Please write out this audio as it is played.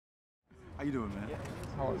How you doing, man?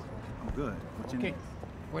 How are you? I'm good. What's your name?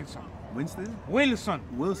 Wilson. Winston? Wilson.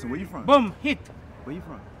 Wilson, where you from? Boom, hit. Where you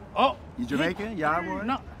from? Oh. You Jamaican? Yeah, boy?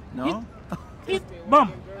 No. No? Hit,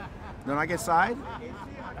 boom. Don't I get side?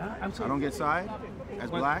 I'm sorry. I don't get side? As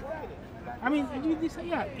black? I mean,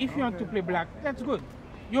 yeah, if you want to play black, that's good.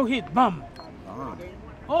 You hit, bum. Uh-huh.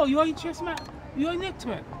 Oh, you're a chess man. You're an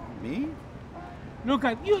expert. Me? Look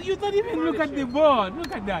at, you don't even look at the board.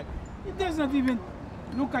 Look at that. It does not even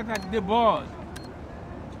look at the board.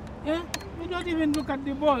 Yeah? You don't even look at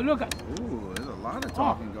the board. Look at. Ooh, there's a lot of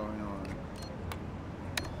talking going on.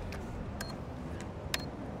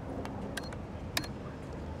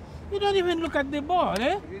 You don't even look at the board,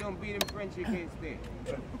 eh? If you don't beat him French, you can't stay.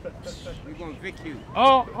 We're going to evict you.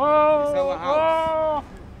 Oh, It's our house.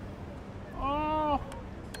 I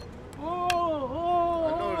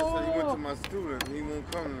noticed that he went to my student and he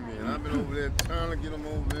won't come to me. And I've been over there trying to get him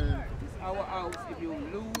over there. It's our house. If you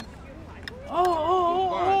lose,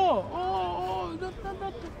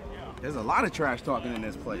 There's a lot of trash talking in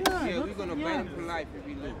this place. yeah, we're going to ban him for life if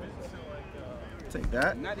he loses. Take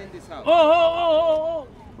that. Not in this house.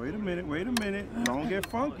 Wait a minute. Don't get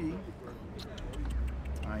funky.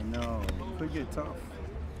 I know. It could get tough.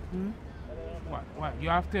 Hmm? What? You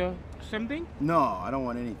after something? No, I don't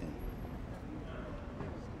want anything.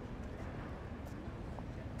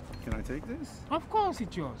 Can I take this? Of course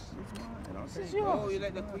it's yours. It's mine. I'll This take is it. Oh, yours. you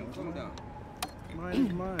let the queen come down. Mine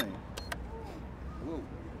is mine. Whoa.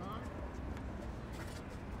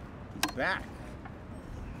 He's back.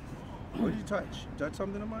 What did you touch? You touch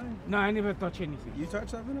something of mine? No, I never touch anything. You touch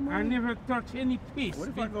something of mine? I never touch any piece. What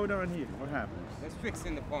if I go down here? What happens? Let's fix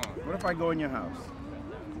in the pond. What if I go in your house?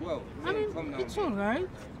 Whoa. I mean, come down it's there. all right.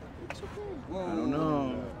 It's okay. Whoa. I don't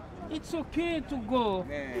know. It's okay to go.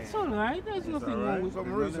 Man. It's all right. There's nothing all wrong right. with So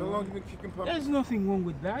Maurice, how long you been kicking puppies? There's nothing wrong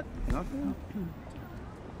with that. Nothing?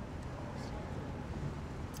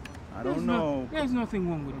 I don't know. There's nothing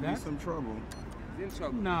wrong with Could be that. some trouble. He's in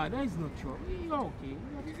trouble. Nah, there is no trouble. You're okay.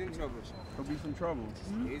 He's in trouble. Could be some trouble.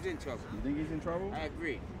 He's in trouble. You think he's in trouble? I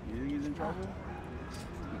agree. You think he's in trouble?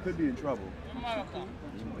 He could be in trouble.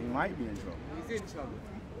 He might be in trouble. He's in trouble.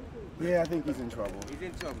 Yeah, I think he's in trouble. He's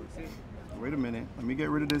in trouble. See? Wait a minute. Let me get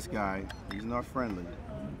rid of this guy. He's not friendly.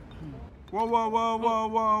 Whoa, whoa, whoa, whoa,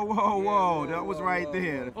 whoa, whoa, whoa. That was right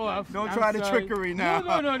there. Oh, Don't I'm try the sorry. trickery now.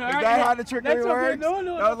 No. Is that how the trickery That's okay. works? No.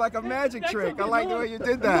 That was like a magic That's trick. okay. I like the No. way you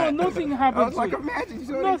did that. No, nothing happened That was like to a you. magic. You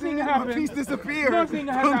saw what Nothing he did? happened. My piece disappeared Nothing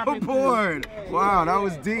has from the happened to you. board. Wow, that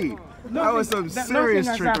was deep. That was some serious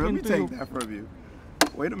nothing has trickery. Let me happened to take you. that from you.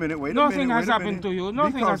 Wait a minute, wait a Nothing minute. has wait a happened minute. to you. Be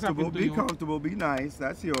Nothing has comfortable, happened to be you. comfortable, be nice.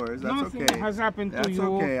 That's yours. That's Nothing okay. has happened to That's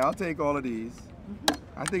you. okay. I'll take all of these.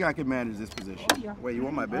 I think I can manage this position. Oh, yeah. Wait, you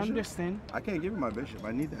want my I bishop? understand. I can't give you my bishop.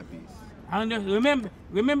 I need that piece.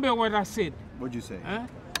 Remember what I said. What'd you say? Huh?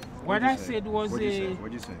 What'd What you I say? said was What'd you say?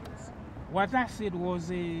 What'd you say? What I said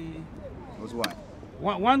was Was what?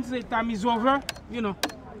 once the time is over,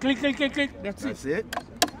 click. That's That's it. it?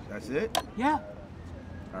 That's it? Yeah.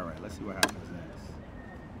 All right, let's see what happens next.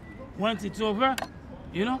 Once it's over,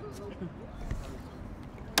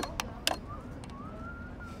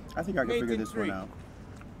 I think I can Mate figure in this three. one out.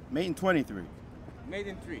 Mate in 23. Made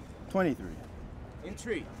in 3. 23. In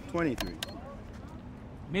 3. 23.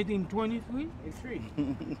 made in 23. In 3.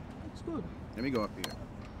 It's good. Let me go up here.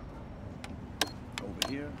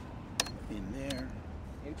 Over here. In there.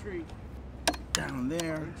 In 3. Down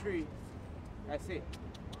there. In 3. That's it.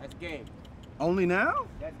 That's game. Only now?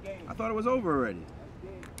 That's game. I thought it was over already.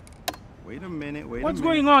 Wait a minute, What's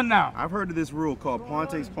going on now? I've heard of this rule called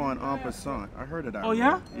Ponte's Pawn en passant. I heard of that Oh, one.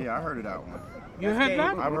 yeah? Yeah, I heard of that one. You heard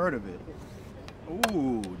that? I've heard of it.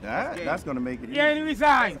 Ooh, that's gonna make it easy. Yeah, and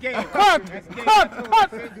resign. game. Cut.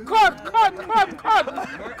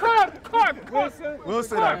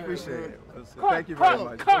 Wilson, I appreciate it. Wilson, thank you very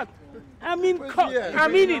much. Cut. I mean, cut. Yeah, I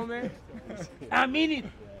mean You know, it. man? I mean it.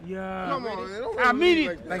 Yeah. Come on, man. Don't I mean it.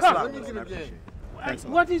 like that. Thanks a lot, Let me Wilson. get I a appreciate game. it. Thanks a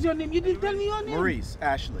lot. What is your name? You didn't tell me your name. Maurice,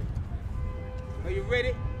 Ashley. Are you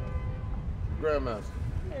ready? Grandmaster.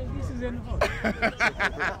 Hey, this is an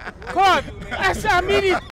cut. I mean it.